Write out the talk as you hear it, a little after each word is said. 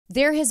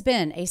There has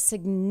been a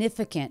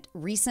significant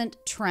recent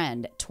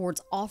trend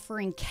towards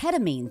offering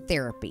ketamine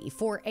therapy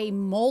for a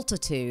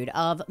multitude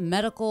of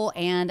medical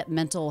and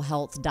mental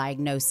health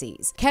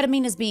diagnoses.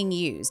 Ketamine is being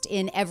used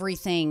in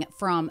everything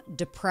from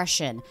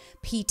depression,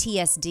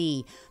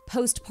 PTSD,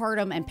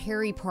 postpartum and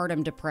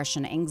peripartum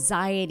depression,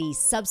 anxiety,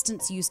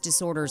 substance use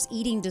disorders,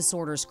 eating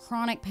disorders,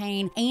 chronic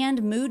pain,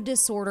 and mood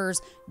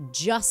disorders,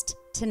 just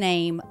to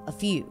name a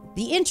few.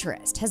 The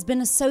interest has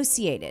been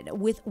associated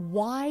with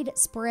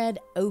widespread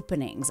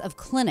openings of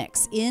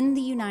clinics in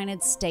the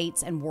United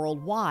States and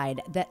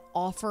worldwide that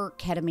offer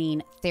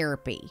ketamine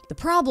therapy. The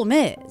problem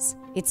is,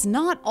 it's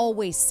not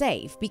always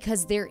safe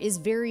because there is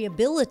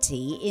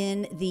variability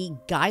in the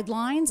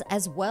guidelines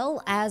as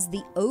well as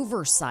the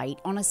oversight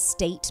on a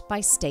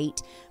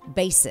state-by-state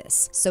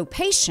basis. So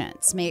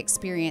patients may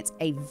experience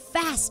a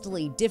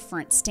vastly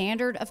different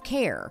standard of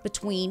care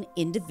between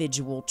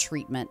individual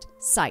treatment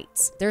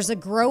sites. There's a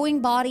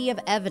growing body of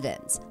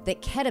evidence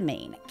that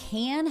ketamine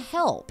can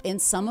help in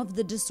some of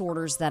the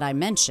disorders that I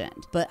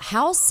mentioned, but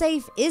how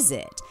safe is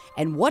it?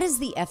 And what is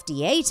the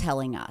FDA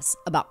telling us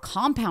about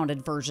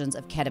compounded versions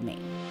of ketamine?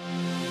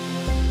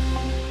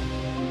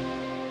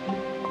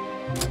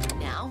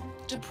 Now,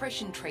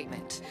 depression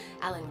treatment.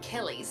 Alan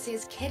Kelly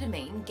says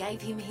ketamine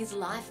gave him his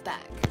life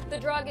back. The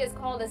drug is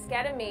called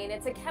esketamine.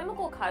 It's a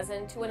chemical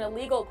cousin to an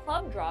illegal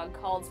club drug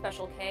called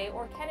Special K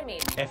or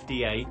ketamine.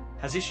 FDA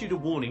has issued a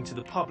warning to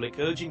the public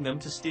urging them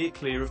to steer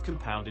clear of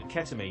compounded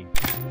ketamine.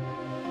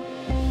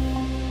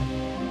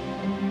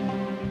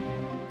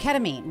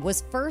 Ketamine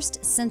was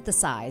first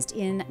synthesized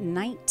in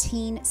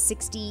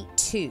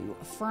 1962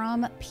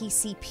 from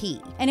PCP,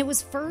 and it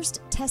was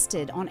first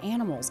tested on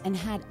animals and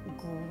had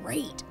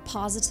great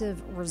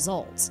positive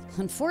results.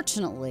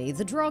 Unfortunately,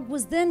 the drug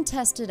was then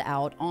tested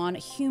out on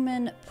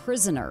human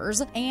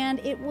prisoners, and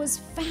it was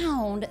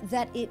found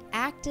that it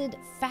acted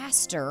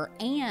faster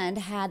and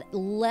had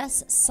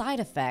less side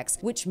effects,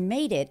 which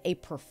made it a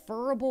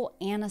preferable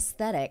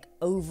anesthetic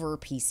over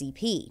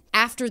PCP.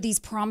 After these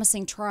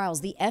promising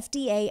trials, the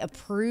FDA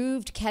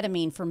approved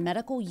ketamine for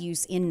medical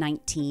use in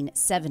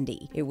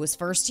 1970. It was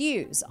first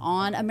used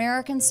on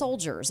American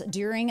soldiers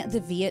during the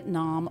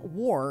Vietnam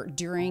War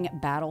during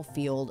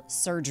battlefield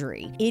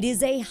surgery. It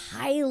is a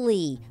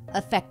highly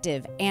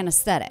effective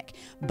anesthetic,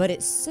 but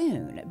it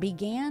soon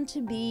began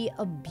to be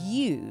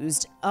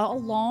abused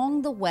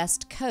along the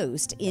West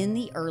Coast in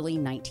the early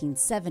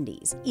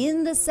 1970s.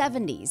 In the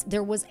 70s,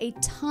 there was a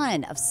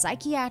ton of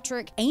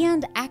psychiatric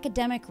and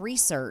academic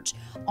research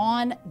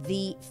on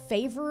the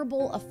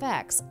favorable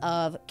effects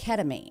of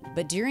ketamine,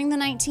 but during the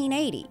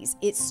 1980s,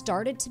 it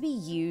started to be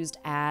used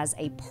as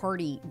a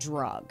party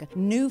drug.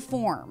 New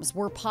forms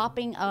were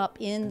popping up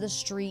in the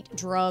street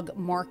drug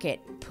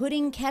market,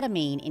 putting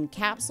ketamine in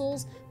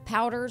capsules,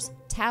 powders,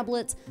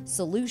 tablets,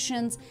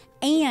 solutions,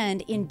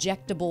 and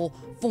injectable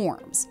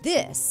forms.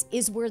 This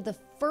is where the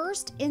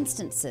first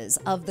instances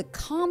of the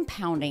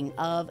compounding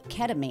of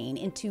ketamine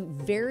into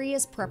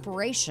various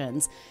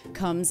preparations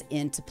comes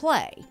into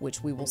play,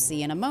 which we will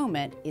see in a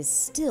moment is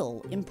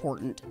still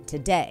important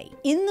today.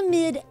 In the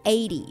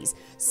mid-80s,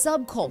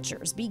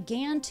 subcultures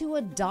began to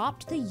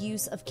adopt the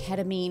use of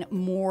ketamine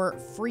more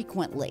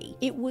frequently.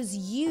 It was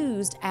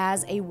used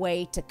as a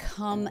way to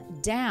come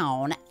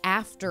down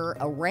after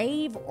a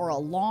rave or a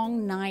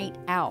long night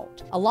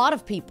out. A lot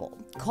of people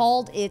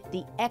called it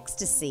the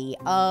ecstasy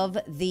of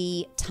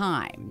the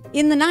time.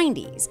 In the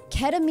 90s,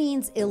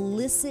 ketamine's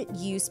illicit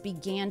use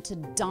began to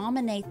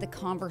dominate the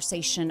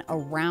conversation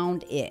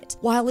around it.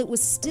 While it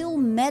was still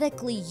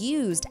medically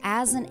used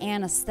as an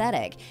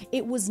anesthetic,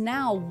 it was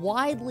now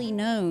widely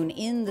known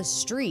in the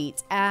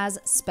streets as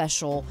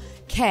Special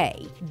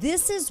K.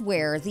 This is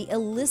where the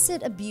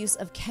illicit abuse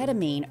of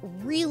ketamine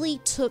really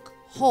took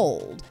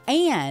hold.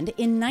 And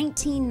in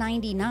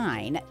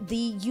 1999, the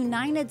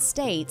United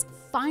States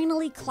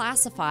finally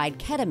classified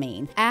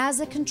ketamine as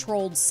a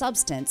controlled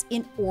substance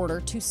in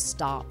order to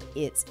stop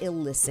its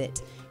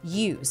illicit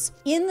use.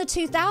 In the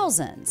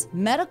 2000s,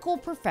 medical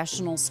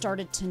professionals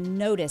started to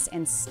notice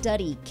and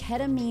study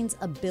ketamine's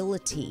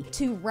ability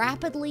to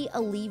rapidly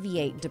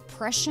alleviate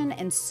depression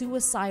and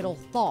suicidal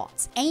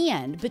thoughts.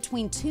 And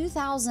between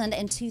 2000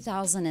 and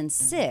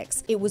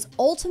 2006, it was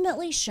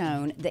ultimately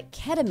shown that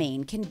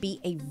ketamine can be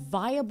a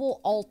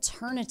viable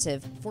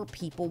alternative for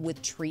people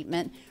with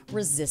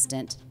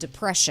treatment-resistant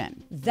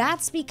depression.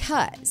 That's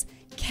because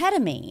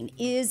ketamine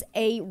is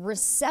a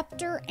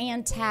receptor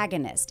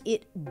antagonist.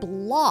 It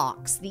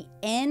blocks the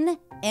NMDA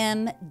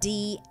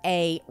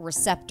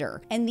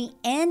receptor, and the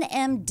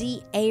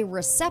NMDA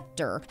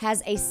receptor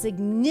has a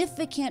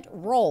significant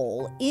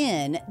role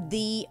in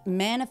the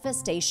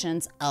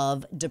manifestations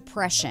of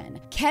depression.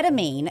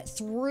 Ketamine,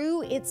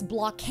 through its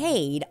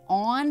blockade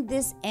on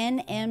this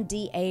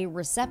NMDA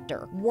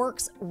receptor,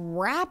 works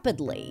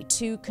rapidly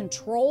to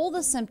control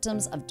the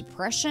symptoms of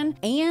depression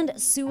and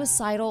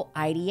suicidal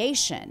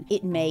ideation.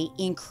 It may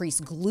increase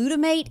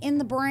glutamate in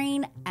the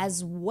brain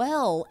as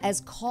well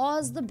as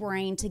cause the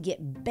brain to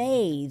get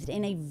bathed bathed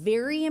in a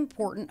very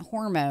important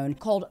hormone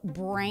called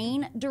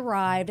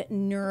brain-derived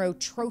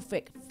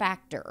neurotrophic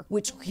factor,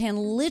 which can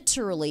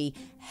literally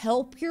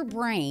help your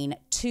brain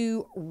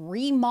to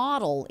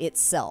remodel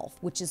itself,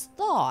 which is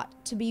thought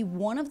to be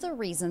one of the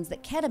reasons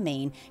that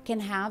ketamine can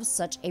have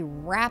such a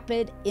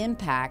rapid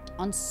impact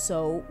on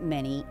so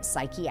many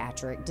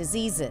psychiatric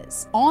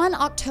diseases. On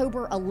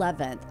October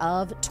 11th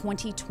of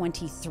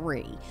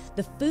 2023,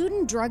 the Food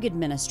and Drug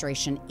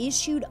Administration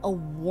issued a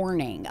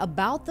warning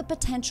about the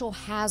potential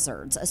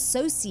hazards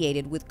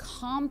associated with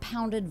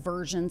compounded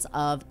versions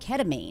of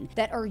ketamine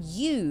that are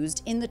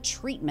used in the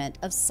treatment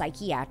of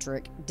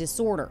psychiatric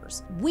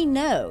disorders. We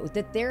know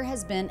that there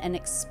has been an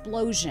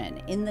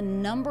explosion in the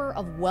number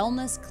of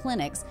wellness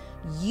clinics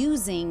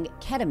using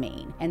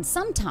ketamine, and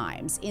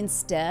sometimes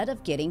instead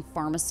of getting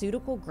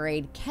pharmaceutical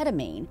grade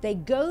ketamine, they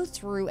go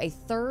through a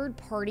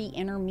third-party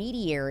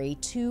intermediary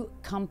to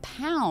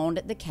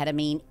compound the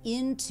ketamine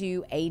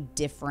into a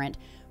different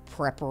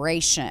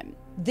preparation.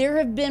 There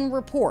have been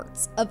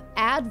reports of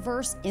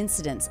adverse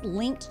incidents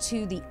linked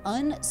to the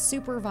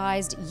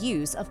unsupervised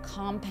use of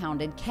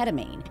compounded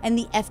ketamine, and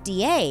the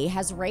FDA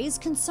has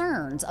raised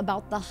concerns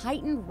about the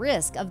heightened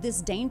risk of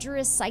this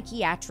dangerous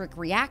psychiatric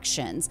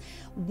reactions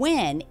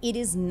when it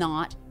is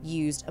not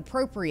used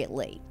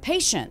appropriately.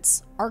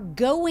 Patients are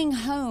going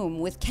home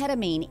with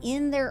ketamine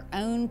in their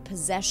own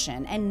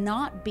possession and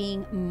not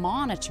being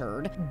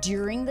monitored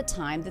during the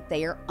time that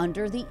they are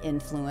under the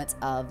influence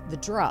of the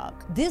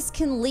drug. This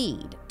can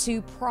lead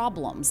to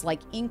problems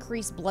like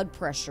increased blood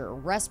pressure,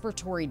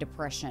 respiratory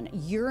depression,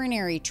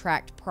 urinary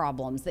tract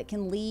problems that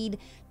can lead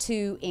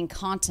to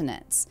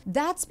incontinence.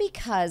 That's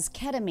because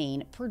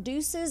ketamine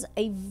produces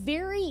a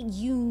very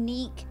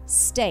unique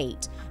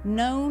state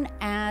known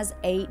as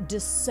a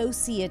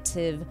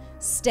dissociative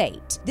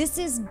state. This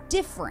is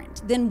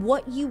different than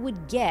what you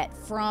would get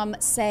from,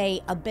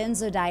 say, a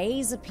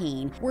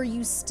benzodiazepine, where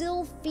you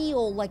still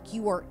feel like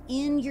you are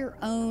in your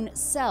own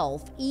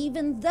self,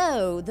 even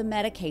though the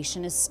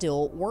medication is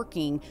still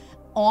working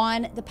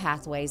on the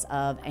pathways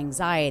of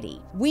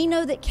anxiety. We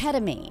know that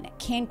ketamine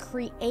can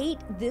create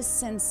this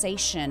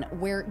sensation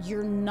where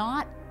you're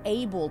not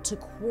able to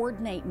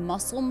coordinate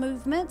muscle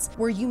movements,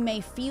 where you may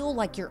feel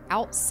like you're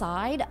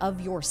outside of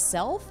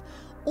yourself,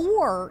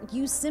 or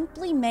you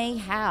simply may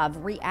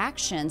have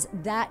reactions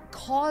that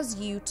cause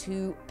you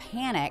to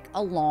panic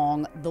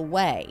along the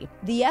way.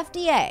 The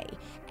FDA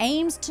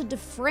aims to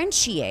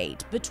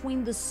differentiate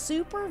between the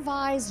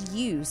supervised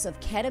use of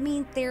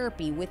ketamine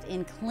therapy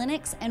within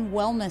clinics and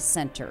wellness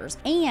centers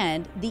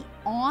and the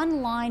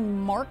online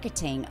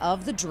marketing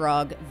of the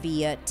drug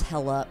via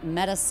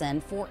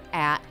telemedicine for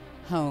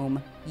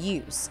at-home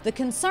use. The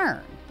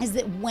concern is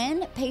that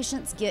when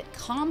patients get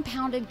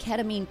compounded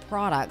ketamine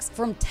products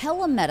from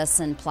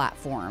telemedicine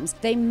platforms,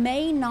 they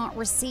may not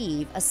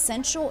receive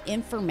essential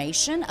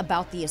information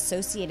about the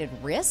associated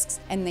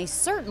risks, and they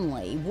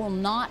certainly will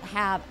not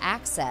have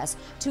access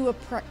to a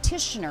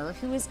practitioner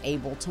who is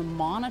able to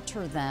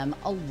monitor them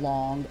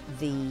along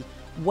the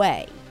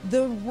way.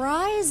 The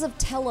rise of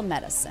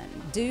telemedicine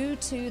due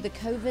to the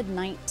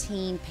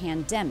COVID-19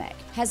 pandemic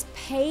has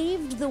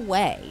paved the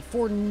way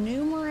for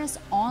numerous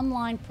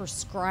online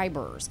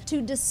prescribers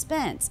to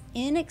dispense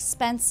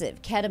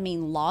inexpensive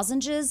ketamine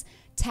lozenges,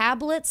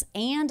 tablets,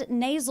 and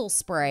nasal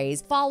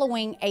sprays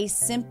following a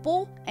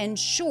simple and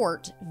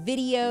short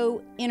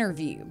video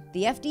interview.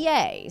 The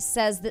FDA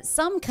says that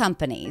some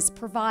companies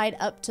provide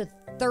up to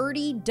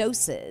 30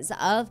 doses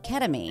of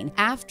ketamine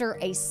after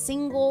a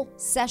single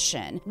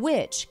session,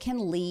 which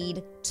can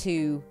lead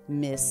to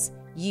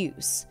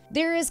misuse.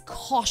 There is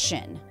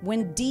caution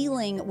when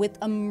dealing with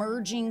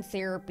emerging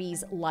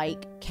therapies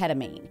like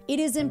ketamine. It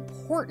is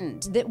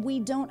important that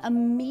we don't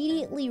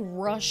immediately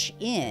rush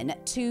in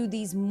to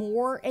these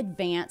more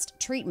advanced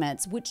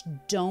treatments which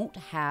don't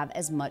have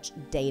as much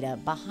data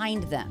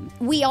behind them.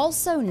 We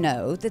also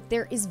know that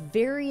there is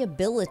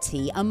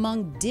variability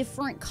among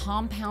different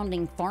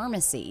compounding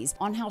pharmacies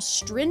on how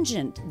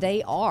stringent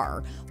they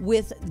are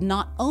with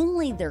not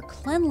only their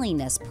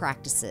cleanliness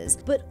practices,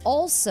 but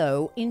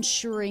also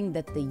ensuring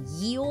that the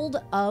yield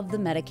of the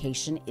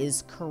medication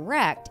is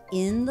correct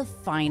in the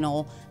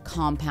final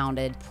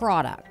compounded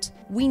product.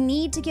 We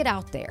need to get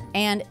out there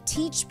and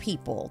teach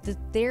people that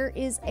there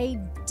is a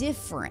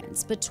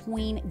difference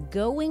between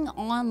going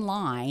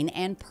online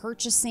and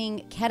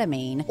purchasing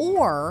ketamine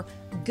or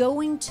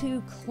going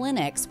to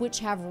clinics which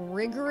have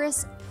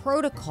rigorous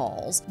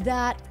protocols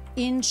that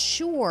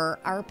ensure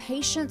our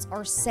patients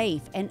are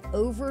safe and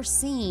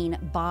overseen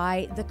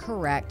by the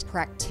correct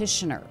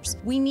practitioners.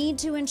 We need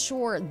to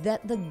ensure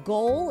that the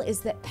goal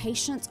is that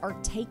patients are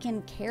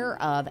taken care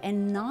of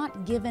and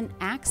not given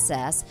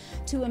access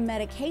to a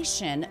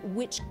medication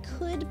which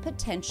could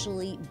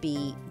potentially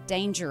be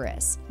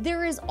dangerous.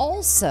 There is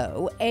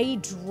also a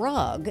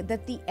drug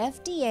that the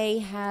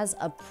FDA has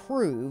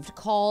approved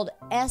called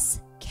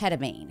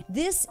ketamine.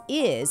 This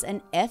is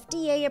an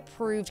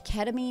FDA-approved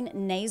ketamine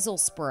nasal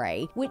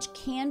spray which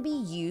can be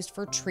used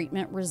for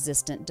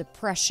treatment-resistant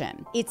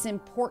depression. It's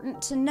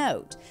important to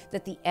note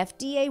that the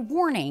FDA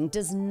warning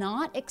does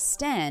not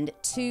extend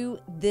to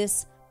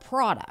this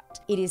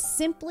product. It is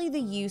simply the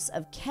use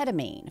of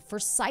ketamine for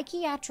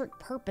psychiatric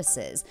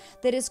purposes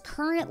that is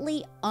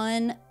currently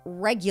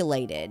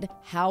unregulated.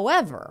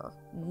 However,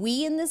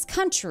 we in this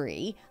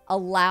country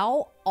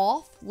allow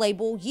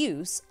off-label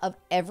use of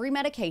every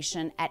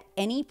medication at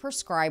any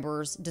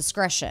prescriber's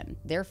discretion.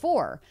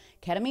 Therefore,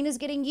 ketamine is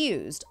getting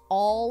used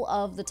all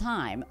of the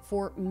time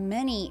for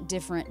many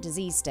different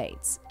disease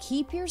states.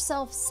 Keep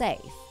yourself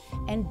safe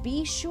and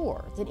be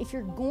sure that if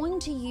you're going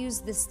to use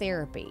this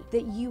therapy,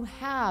 that you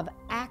have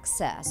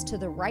access to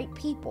the right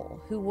people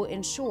who will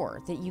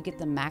ensure that you get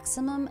the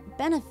maximum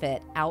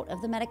benefit out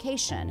of the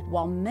medication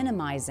while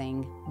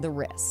minimizing the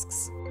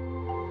risks.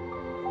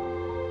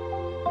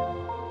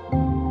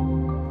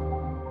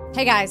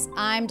 Hey guys,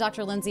 I'm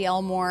Dr. Lindsay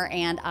Elmore,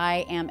 and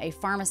I am a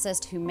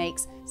pharmacist who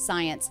makes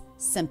science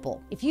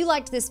simple. If you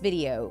liked this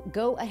video,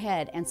 go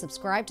ahead and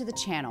subscribe to the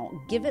channel,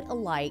 give it a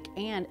like,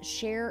 and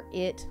share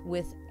it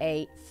with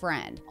a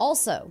friend.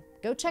 Also,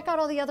 go check out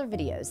all the other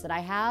videos that I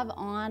have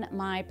on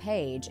my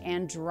page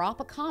and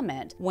drop a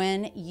comment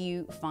when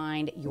you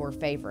find your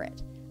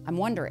favorite. I'm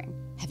wondering,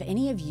 have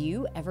any of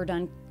you ever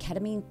done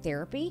ketamine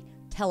therapy?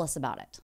 Tell us about it.